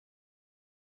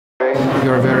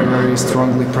you're very, very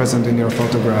strongly present in your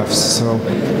photographs. So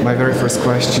my very first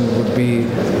question would be,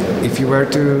 if you were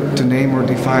to name or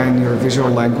define your visual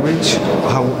language,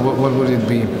 what would it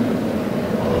be?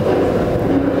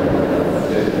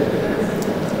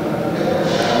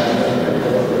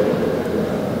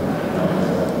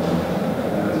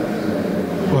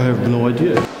 I have no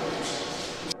idea.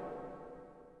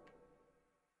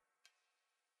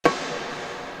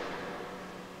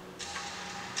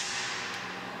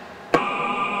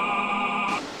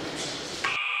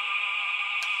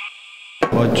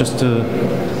 I just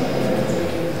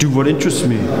do what interests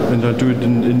me, and I do it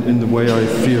in the way I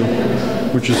feel,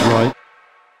 which is right.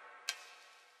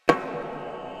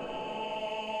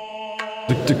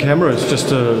 The camera is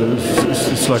just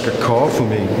it's like a car for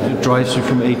me. It drives you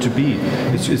from A to B.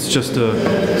 It's just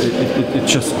it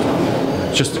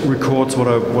just records what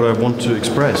I want to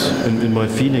express in my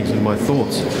feelings and my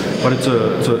thoughts. But it's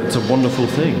a wonderful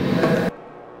thing.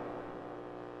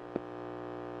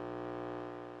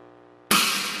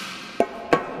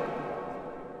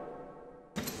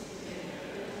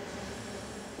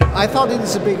 I thought it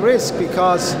is a big risk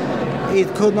because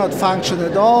it could not function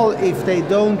at all if they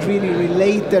don't really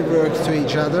relate their work to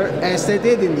each other, as they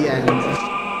did in the end.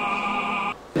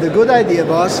 The good idea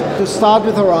was to start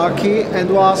with Araki and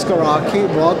to ask Araki,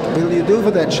 what will you do for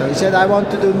that show? He said, I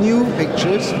want to do new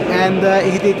pictures, and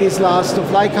he did his last of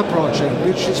Leica project,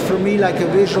 which is for me like a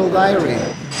visual diary.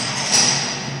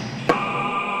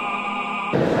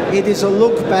 It is a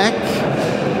look back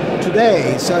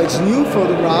today, so it's new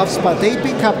photographs, but they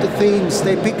pick up the themes,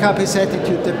 they pick up his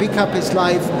attitude, they pick up his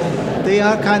life. They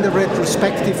are kind of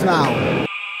retrospective now.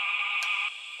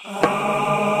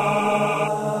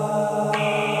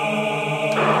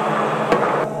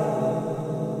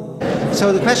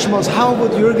 So the question was, how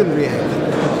would Juergen react?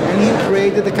 And he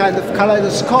created a kind of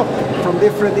kaleidoscope from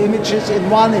different images in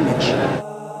one image.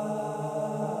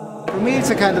 For me,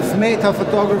 it's a kind of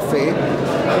meta-photography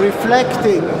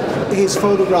reflecting his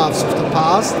photographs of the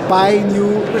past by a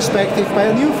new perspective, by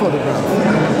a new photograph.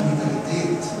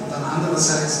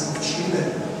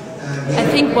 I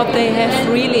think what they have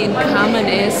really in common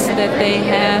is that they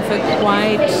have a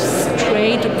quite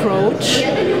straight approach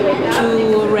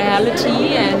to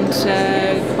reality and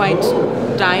quite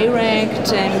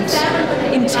direct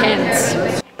and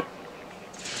intense.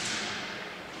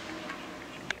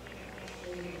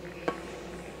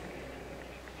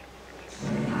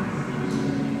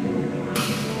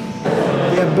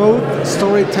 Both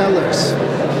storytellers.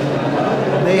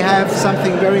 They have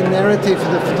something very narrative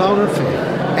in the photography,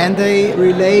 and they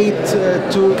relate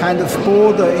to kind of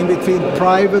border in between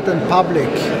private and public,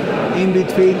 in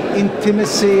between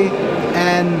intimacy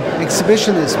and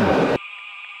exhibitionism.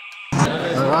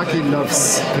 Araki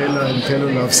loves Teller and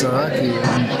Teller loves Araki.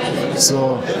 And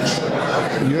so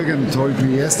Juergen told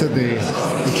me yesterday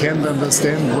he can't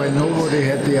understand why nobody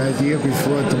had the idea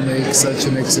before to make such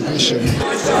an exhibition.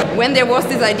 When there was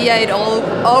this idea, it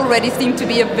already seemed to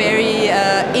be a very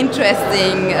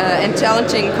interesting and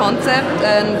challenging concept,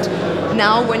 and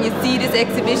now when you see this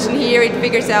exhibition here, it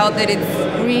figures out that it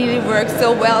really works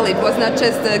so well. It was not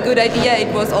just a good idea,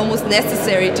 it was almost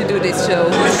necessary to do this show.